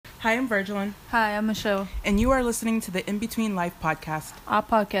Hi, I'm Virgilin. Hi, I'm Michelle. And you are listening to the In Between Life podcast. Our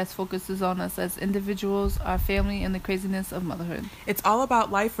podcast focuses on us as individuals, our family, and the craziness of motherhood. It's all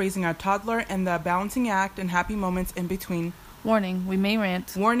about life, raising our toddler, and the balancing act and happy moments in between. Warning, we may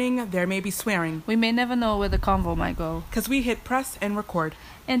rant. Warning, there may be swearing. We may never know where the convo might go. Because we hit press and record.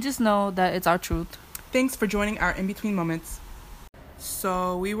 And just know that it's our truth. Thanks for joining our In Between moments.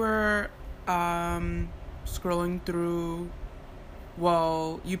 So we were scrolling through...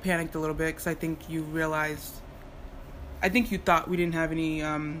 Well, you panicked a little bit because I think you thought we didn't have any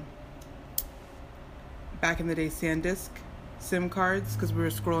back in the day SanDisk SIM cards because we were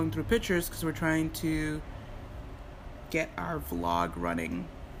scrolling through pictures because we're trying to get our vlog running.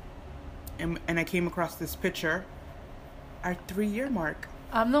 And I came across this picture, our 3-year mark.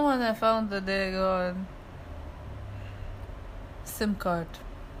 I'm the one that found the daggone SIM card.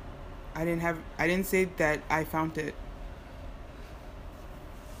 I didn't say that I found it.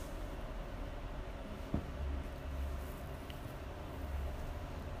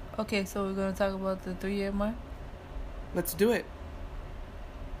 Okay, so we're going to talk about the 3-year mark? Let's do it.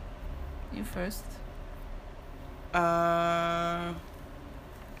 You first.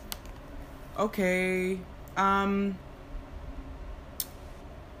 Okay.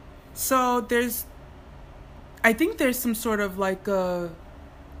 So I think there's some sort of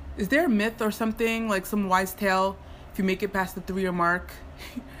is there a myth or something, like some wise tale? If you make it past the 3-year mark,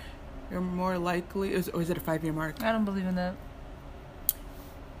 you're more likely, or is it a 5-year mark? I don't believe in that.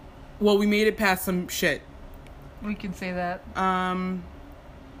 Well, we made it past some shit. We can say that.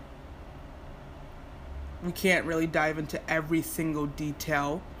 We can't really dive into every single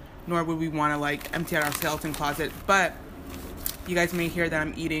detail, nor would we want to empty out our skeleton closet. But you guys may hear that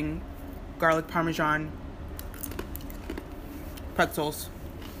I'm eating garlic parmesan pretzels.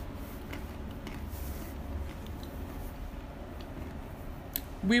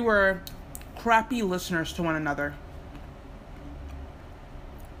 We were crappy listeners to one another.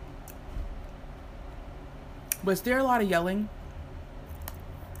 Was there a lot of yelling?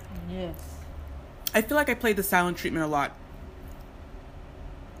 Yes. I feel like I played the silent treatment a lot.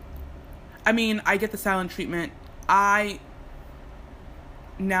 I mean, I get the silent treatment. I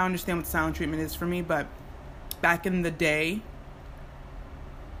now understand what silent treatment is for me, but back in the day,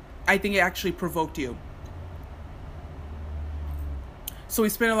 I think it actually provoked you. So we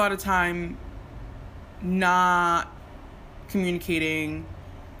spent a lot of time not communicating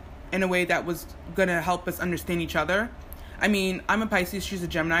in a way that was going to help us understand each other. I mean, I'm a Pisces, she's a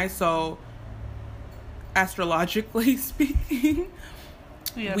Gemini, so astrologically speaking,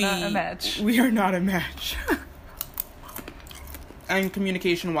 we are not a match. We are not a match. And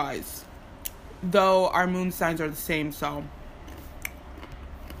communication-wise. Though our moon signs are the same, so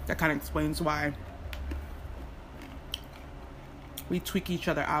that kind of explains why we tweak each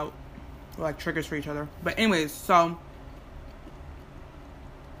other out. We're like triggers for each other. But anyways, so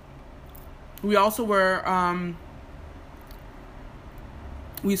we also were,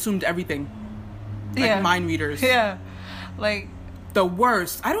 we assumed everything. Like mind readers. Yeah. Like the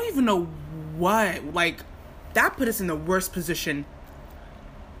worst. I don't even know what. That put us in the worst position.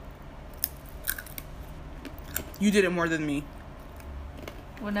 You did it more than me.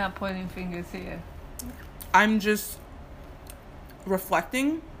 We're not pointing fingers here. I'm just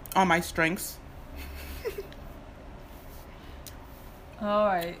reflecting on my strengths. All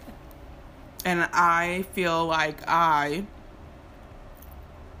right. And I feel like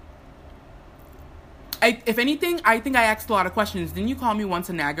if anything, I think I asked a lot of questions. Didn't you call me once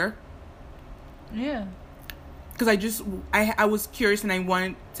a nagger? Yeah. Because I was curious and I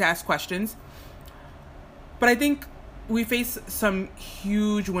wanted to ask questions. But I think we face some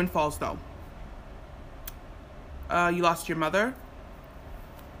huge windfalls, though. You lost your mother.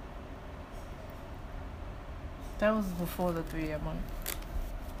 That was before the 3-year mark.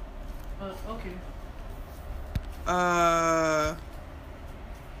 Okay.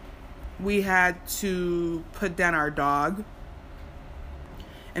 We had to put down our dog.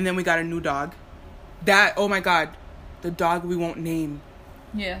 And then we got a new dog. Oh my God. The dog we won't name.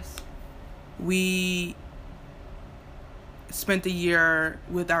 Yes. We spent a year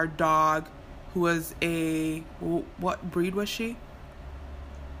with our dog, who was what breed was she?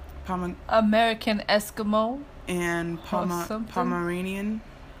 American Eskimo. And Pomeranian.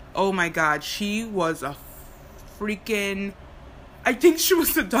 Oh my God. She was a freaking... I think she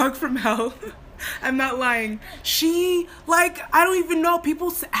was a dog from hell. I'm not lying. She, I don't even know.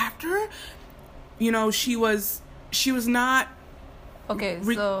 People after, she was not. Okay,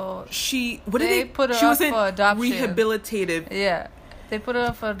 so they put her she up wasn't for adoption. Rehabilitative. Yeah, they put her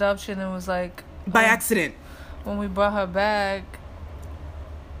up for adoption and was by accident. When we brought her back,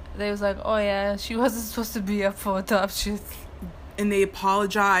 they was like, oh yeah, she wasn't supposed to be up for adoption. And they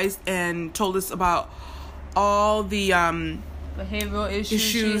apologized and told us about all the behavioral issues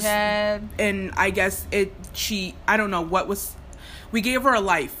she had. And I guess I don't know what was, we gave her a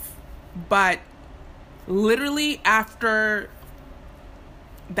life, but literally after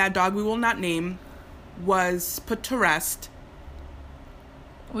that dog we will not name was put to rest,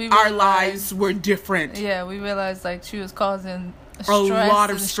 our lives were different. Yeah, we realized like she was causing a lot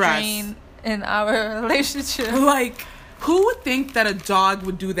of stress strain in our relationship. Like, who would think that a dog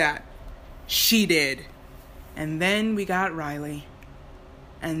would do that? She did. And then we got Riley.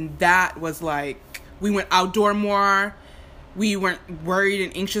 And that was like, we went outdoor more. We weren't worried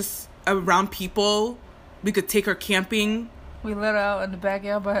and anxious around people. We could take her camping. We let her out in the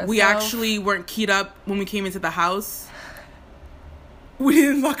backyard by herself. We actually weren't keyed up when we came into the house. We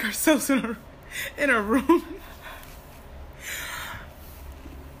didn't lock ourselves in a room.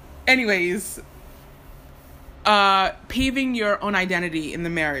 Anyways, paving your own identity in the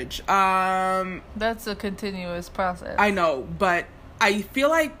marriage. That's a continuous process. I know, but I feel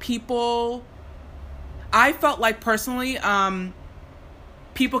like I felt like personally,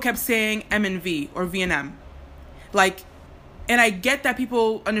 people kept saying M and V or V and M. Like, and I get that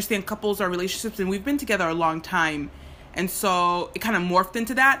people understand couples or relationships, and we've been together a long time. And so it kind of morphed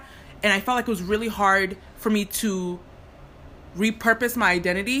into that. And I felt like it was really hard for me to repurpose my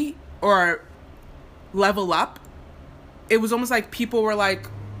identity or level up. It was almost like people were like,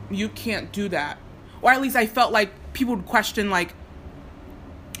 you can't do that. Or at least I felt like people would question, like,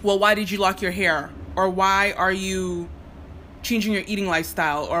 well, why did you lock your hair? Or why are you changing your eating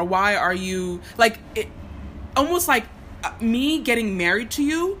lifestyle? Or why are you, like, it, almost like me getting married to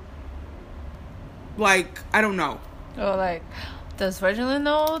you, like, I don't know. Oh, like, does Reginald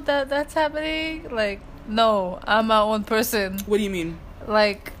know that that's happening? Like, no, I'm my own person. What do you mean?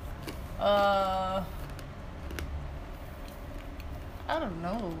 Like, I don't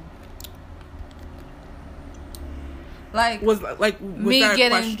know. Like, was that a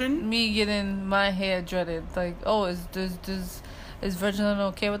question? Me getting my hair dreaded. Like, oh, is Virgilin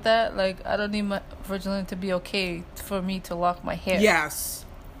okay with that? Like, I don't need my Virgilin to be okay for me to lock my hair. Yes.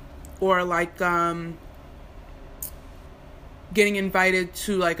 Or like getting invited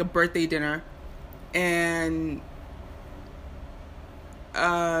to like a birthday dinner and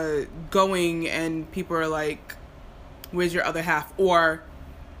going and people are like, where's your other half? Or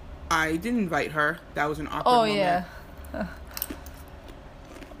I didn't invite her. That was an awkward moment. Yeah.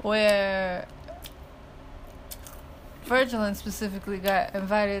 Where Virgilin specifically got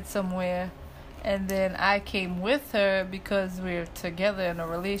invited somewhere, and then I came with her because we're together in a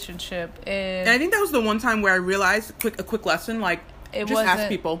relationship. And I think that was the one time where I realized a quick lesson, like, just ask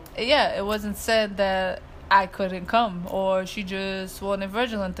people. Yeah, it wasn't said that I couldn't come, or she just wanted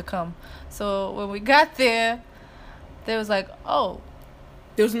Virgilin to come. So when we got there, they was like, oh,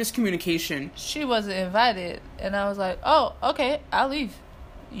 there was miscommunication. She wasn't invited. And I was like, oh, okay, I'll leave.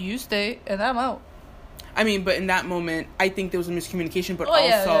 You stay, and I'm out. I mean, but in that moment, I think there was a miscommunication, but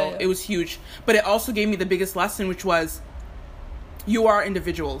it was huge. But it also gave me the biggest lesson, which was, you are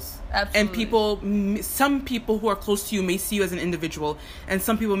individuals. Absolutely. And some people who are close to you may see you as an individual, and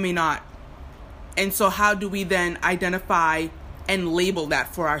some people may not. And so how do we then identify and label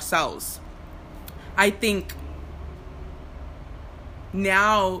that for ourselves? I think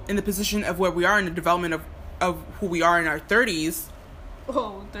now, in the position of where we are in the development of who we are in our 30s.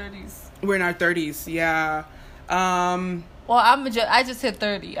 Oh, 30s. We're in our 30s, yeah. Well, I just hit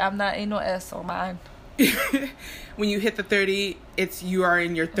 30. Ain't no S on mine. When you hit the 30, you are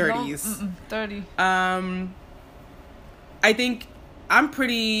in your 30s. No, 30. I think I'm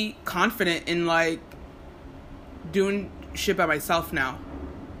pretty confident in, like, doing shit by myself now.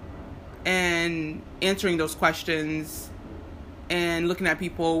 And answering those questions. And looking at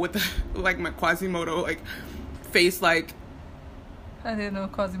people with, like, my Quasimodo, like, face, like... I didn't know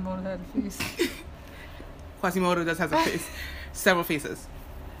Quasimodo had a face. Quasimodo does have a face. Several faces.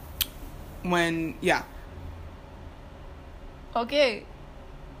 Yeah. Okay.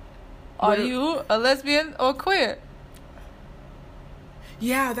 Are you a lesbian or queer?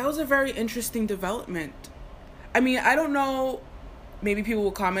 Yeah, that was a very interesting development. I mean, I don't know. Maybe people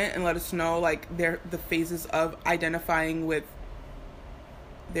will comment and let us know, like, the phases of identifying with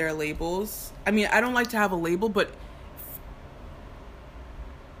their labels. I mean, I don't like to have a label, but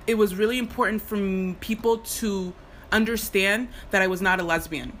it was really important for people to understand that I was not a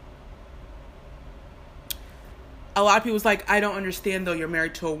lesbian. A lot of people was like, I don't understand though, you're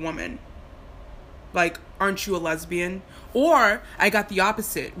married to a woman. Like, aren't you a lesbian? Or I got the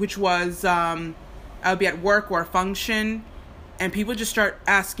opposite, which was I would be at work or a function and people just start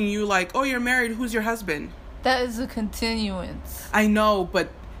asking you like, oh, you're married, who's your husband? That is a continuance. I know, but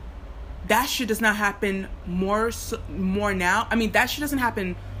that shit does not happen more now. I mean, that shit doesn't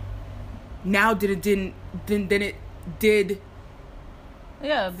happen now than it did.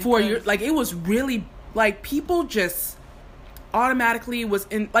 Yeah, 4 years. Like, it was really like people just automatically was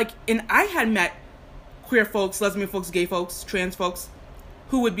in like, and I had met queer folks, lesbian folks, gay folks, trans folks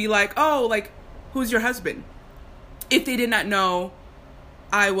who would be like, oh, like, who's your husband? If they did not know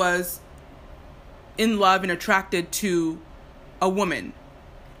I was in love and attracted to a woman.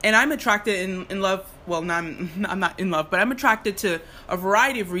 And I'm attracted in love, well, I'm not in love, but I'm attracted to a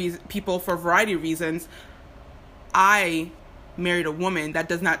variety of people for a variety of reasons. I married a woman. That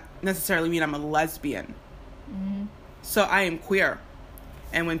does not necessarily mean I'm a lesbian. Mm-hmm. So I am queer.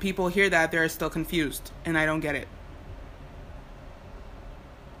 And when people hear that, they're still confused, and I don't get it.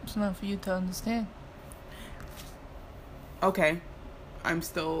 It's not for you to understand. Okay. I'm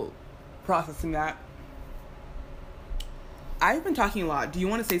still processing that. I've been talking a lot. Do you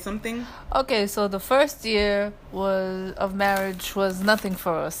want to say something? Okay, so the first year of marriage was nothing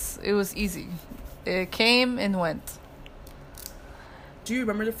for us. It was easy. It came and went. Do you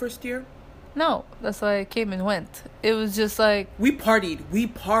remember the first year? No, that's why it came and went. It was just like... We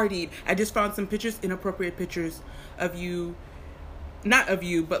partied. I just found some pictures, inappropriate pictures of you. Not of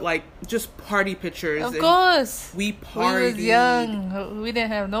you, but like just party pictures. Of course. We partied. We was young. We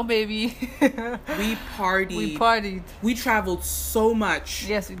didn't have no baby. We partied. We traveled so much.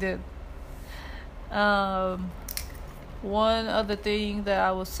 Yes, we did. One other thing that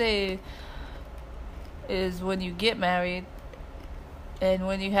I will say is when you get married and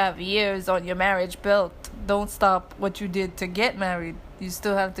when you have years on your marriage belt, don't stop what you did to get married. You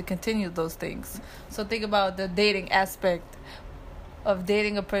still have to continue those things. So think about the dating aspect of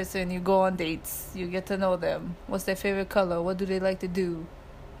dating a person. You go on dates, you get to know them. What's their favorite color? What do they like to do?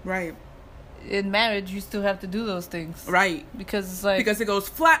 Right. In marriage, you still have to do those things. Right. Because it's like... Because it goes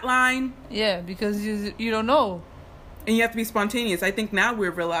flatline. Yeah, because you don't know. And you have to be spontaneous. I think now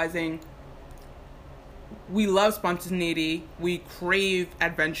we're realizing we love spontaneity. We crave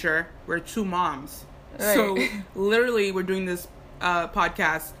adventure. We're two moms. Right. So literally we're doing this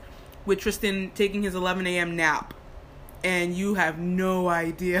podcast with Tristan taking his 11 a.m. nap. And you have no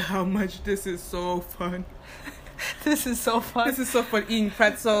idea how much this is so fun. This is so fun. This is so fun. Eating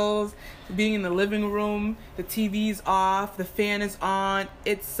pretzels, being in the living room, the TV's off, the fan is on,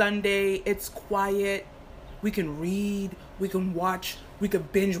 it's Sunday, it's quiet. We can read, we can watch, we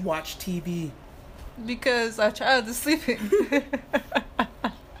could binge watch TV. Because our child is sleeping.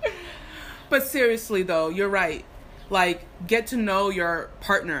 But seriously though, you're right. Like, get to know your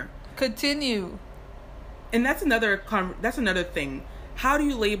partner. Continue. And that's another thing. How do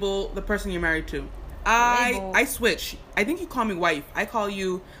you label the person you're married to? I switch. I think you call me wife. I call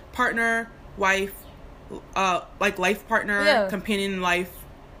you partner, wife, like life partner, companion in life.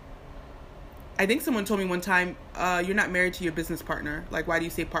 I think someone told me one time, you're not married to your business partner. Like, why do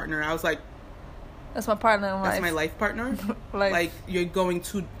you say partner? I was like, that's my partner in life. That's my life partner. Like you're going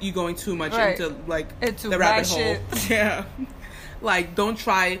too much into the rabbit hole. Yeah. Like, don't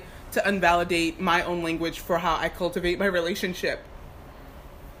try to invalidate my own language for how I cultivate my relationship.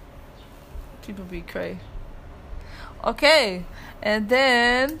 People be cray. Okay, and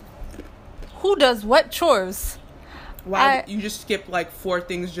then who does what chores? Wow, you just skipped like 4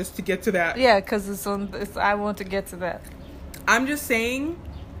 things just to get to that. Yeah, because I want to get to that. I'm just saying.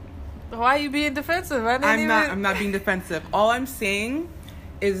 Why are you being defensive? I'm not being defensive. All I'm saying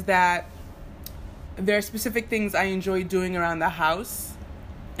is that there are specific things I enjoy doing around the house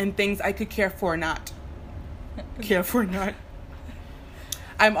and things I could care for not.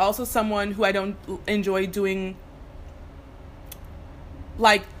 I'm also someone who I don't enjoy doing,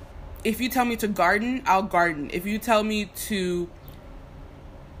 like, if you tell me to garden, I'll garden. If you tell me to,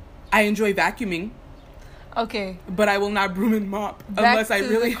 I enjoy vacuuming. Okay. But I will not broom and mop unless I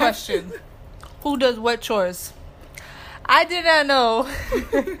really have to. Who does what chores? I did not know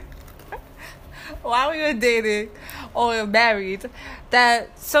while we were dating or married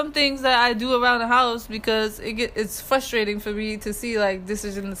that some things that I do around the house, because it's frustrating for me to see like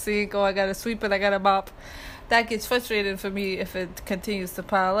dishes in the sink, or I gotta sweep it, I gotta mop. That gets frustrating for me if it continues to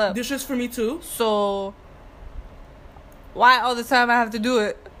pile up. Dishes for me too. So why all the time I have to do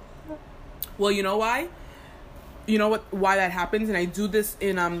it? Well, you know why? You know why that happens? And I do this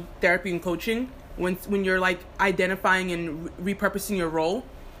in therapy and coaching. When you're like identifying and repurposing your role,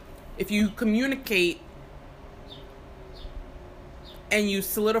 if you communicate and you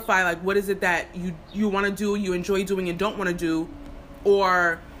solidify like what is it that you want to do, you enjoy doing and don't want to do,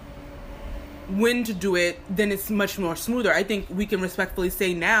 or when to do it, then it's much more smoother. I think we can respectfully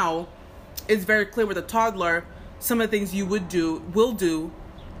say now, it's very clear with a toddler, some of the things you will do,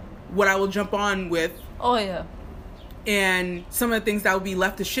 what I will jump on with. Oh, yeah. And some of the things that will be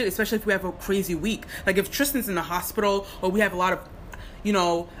left to shit, especially if we have a crazy week. Like if Tristan's in the hospital or we have a lot of,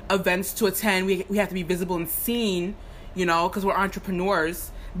 events to attend, we have to be visible and seen, because we're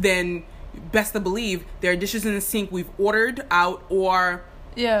entrepreneurs, then best to believe there are dishes in the sink we've ordered out or...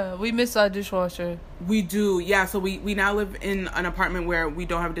 Yeah, we miss our dishwasher. We do, yeah. So we now live in an apartment where we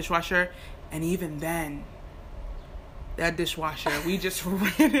don't have a dishwasher. And even then, that dishwasher, we just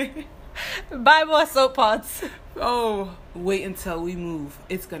ran it. Buy more soap pots. Oh, wait until we move.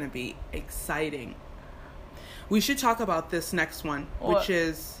 It's going to be exciting. We should talk about this next one, which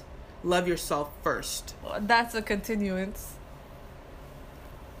is love yourself first. That's a continuance.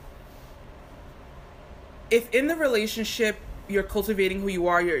 If in the relationship you're cultivating who you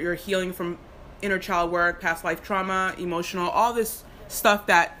are, you're healing from inner child work, past life trauma, emotional, all this stuff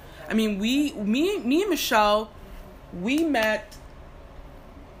that, me and Michelle, we met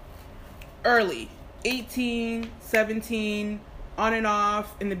early, 18, 17, on and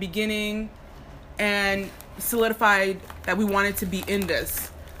off in the beginning, and solidified that we wanted to be in this.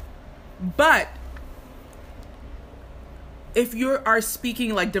 But if you are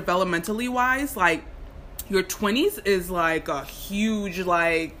speaking like developmentally wise, like your 20s is like a huge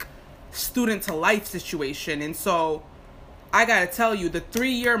like student to life situation. And so I gotta tell you, the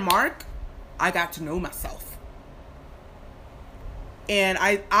 3-year mark, I got to know myself. And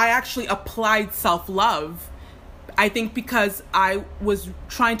I actually applied self-love, I think, because I was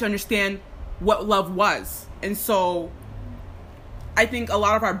trying to understand what love was. And so I think a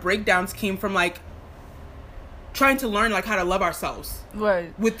lot of our breakdowns came from like trying to learn like how to love ourselves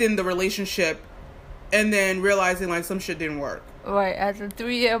within the relationship, and then realizing like some shit didn't work. Right. At the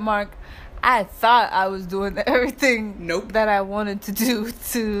 3-year mark, I thought I was doing everything that I wanted to do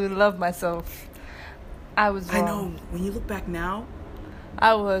to love myself. I was wrong. I know. When you look back now,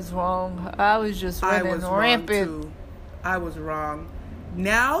 I was wrong. I was just running rampant. Too. I was wrong.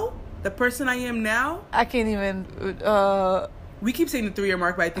 Now, the person I am now, I can't even... we keep saying the 3-year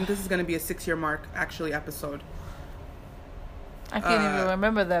mark, but I think this is going to be a 6-year mark, actually, episode. I can't even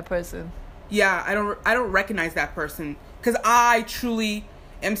remember that person. Yeah, I don't recognize that person. Because I truly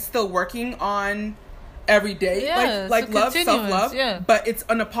am still working on every day. Yeah, like love, self-love. Yeah. But it's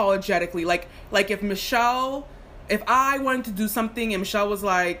unapologetically. Like if I wanted to do something and Michelle was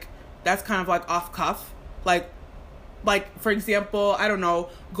like, that's kind of like off cuff. Like for example, I don't know,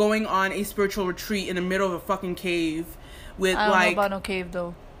 going on a spiritual retreat in the middle of a fucking cave with I don't know about no cave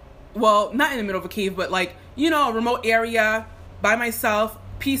though. Well, not in the middle of a cave, but like, a remote area by myself,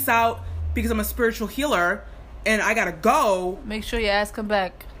 peace out, because I'm a spiritual healer and I gotta go. Make sure your ass come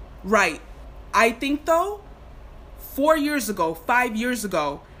back. Right. I think though, 4 years ago, 5 years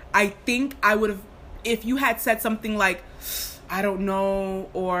ago, I think I would have, if you had said something like, I don't know,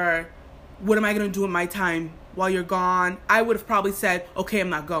 or what am I going to do in my time while you're gone? I would have probably said, okay, I'm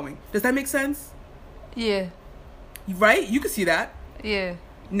not going. Does that make sense? Yeah. Right? You can see that. Yeah.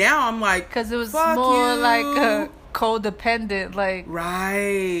 Now I'm like, because it was more like a codependent, like.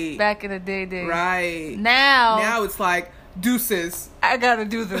 Right. Back in the day. Right. Now it's like, deuces. I got to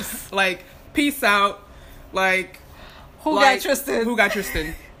do this. Like, peace out. Like. Who got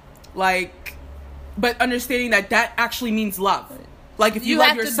Tristan? Like, but understanding that actually means love. Like if you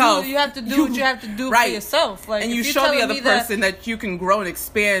love yourself, you have to do what you have to do for yourself. Like, and you show the other person that you can grow and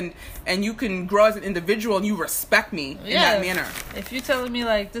expand, and you can grow as an individual, and you respect me in that manner. If you're telling me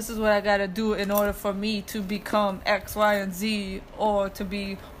like this is what I gotta do in order for me to become X, Y, and Z, or to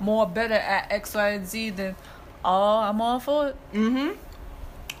be more better at X, Y, and Z, then I'm all for it. Mm-hmm. You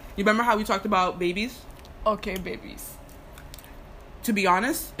remember how we talked about babies? Okay, babies. To be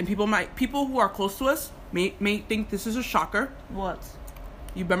honest, and people who are close to us may think this is a shocker. What?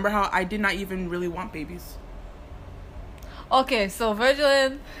 You remember how I did not even really want babies? Okay, so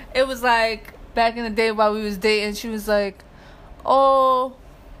Virgilin, it was like back in the day while we was dating, she was like, I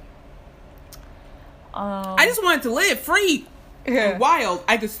just wanted to live free and wild.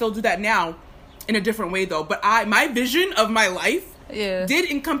 I could still do that now in a different way though. But my vision of my life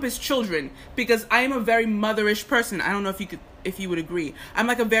did encompass children, because I am a very motherish person. I don't know if you would agree. I'm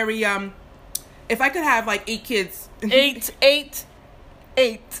like a very if I could have like 8 kids. 8.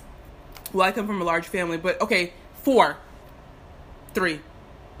 Well, I come from a large family, but okay, 4. 3.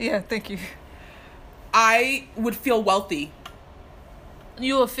 Yeah, thank you. I would feel wealthy.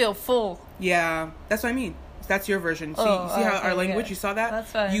 You would feel full. Yeah, that's what I mean. That's your version. See how our language, you saw that?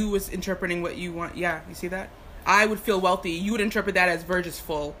 That's fine. You was interpreting what you want. Yeah, you see that? I would feel wealthy. You would interpret that as Verge is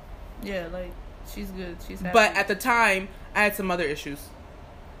full. Yeah, like She's good. She's happy. But at the time, I had some other issues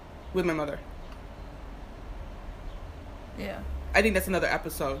with my mother. Yeah. I think that's another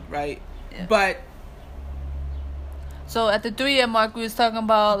episode, right? Yeah. But so at the 3-year mark, we was talking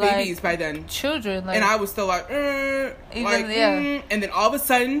about babies like by then, children, like, and I was still like, and then all of a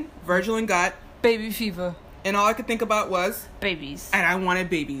sudden, Virgilin got baby fever, and all I could think about was babies, and I wanted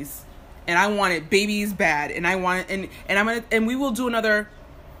babies, and I wanted babies bad, and I wanted, and I'm gonna, and we will do another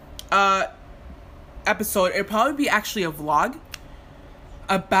episode. It'll probably be actually a vlog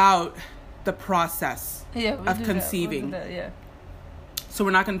about the process of conceiving. We'll do that, yeah. So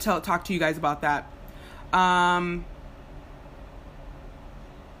we're not going to talk to you guys about that.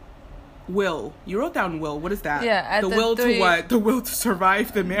 Will. You wrote down will. What is that? Yeah. The will to what? The will to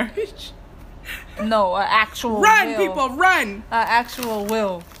survive the marriage? No, an actual run, will. People, run! An actual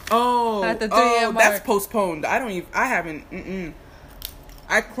will. Oh. At the 3-year mark. That's postponed. I haven't.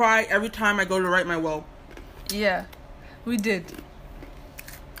 I cry every time I go to write my will. Yeah. We did.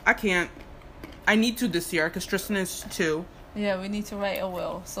 I can't. I need to this year because Tristan is 2. Yeah, we need to write a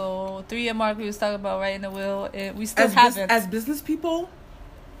will. So 3-year mark, we was talking about writing a will. We still haven't. As business people,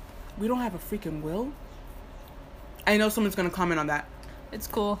 we don't have a freaking will. I know someone's going to comment on that. It's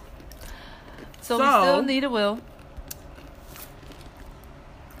cool. So we still need a will.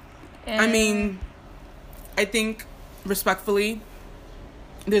 And I mean, I think respectfully,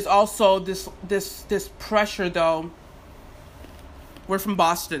 there's also this pressure though. We're from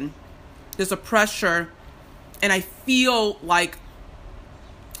Boston. There's a pressure, and I feel like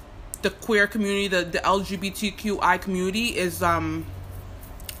the queer community, the LGBTQI community is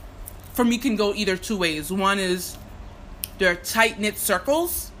for me can go either two ways. One is there are tight-knit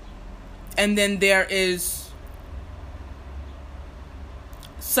circles, and then there is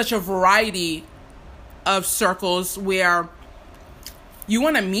such a variety of circles where you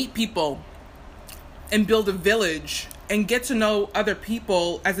want to meet people and build a village and get to know other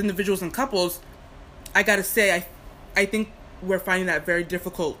people as individuals and couples. I gotta say, I think we're finding that very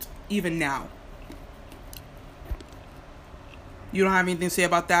difficult even now. You don't have anything to say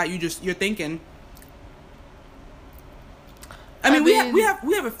about that? You're thinking. I mean, we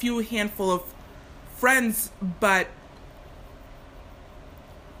have a few handful of friends, but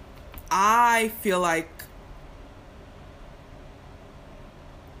I feel like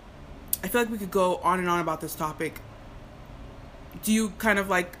we could go on and on about this topic. Do you kind of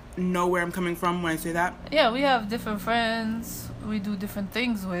like know where I'm coming from when I say that? Yeah, we have different friends we do different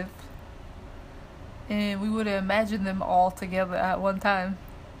things with, and we would imagine them all together at one time.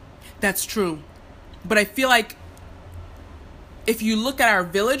 That's true. But I feel like if you look at our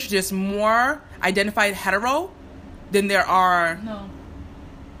village, there's more identified hetero than there are... No.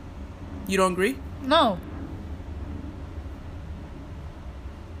 You don't agree? No.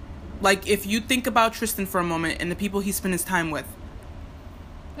 Like, if you think about Tristan for a moment and the people he spent his time with.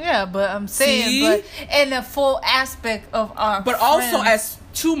 Yeah, but I'm saying, but in the full aspect of our But friends. also, as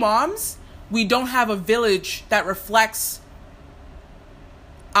two moms, we don't have a village that reflects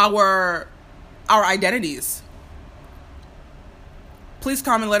our identities. Please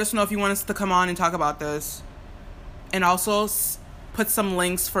comment, let us know if you want us to come on and talk about this. And also put some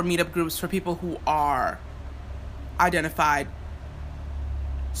links for meetup groups for people who are identified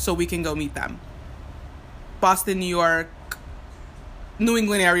so we can go meet them. Boston, New York, New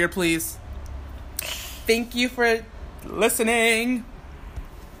England area, please. Thank you for listening.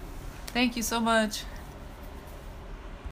 Thank you so much.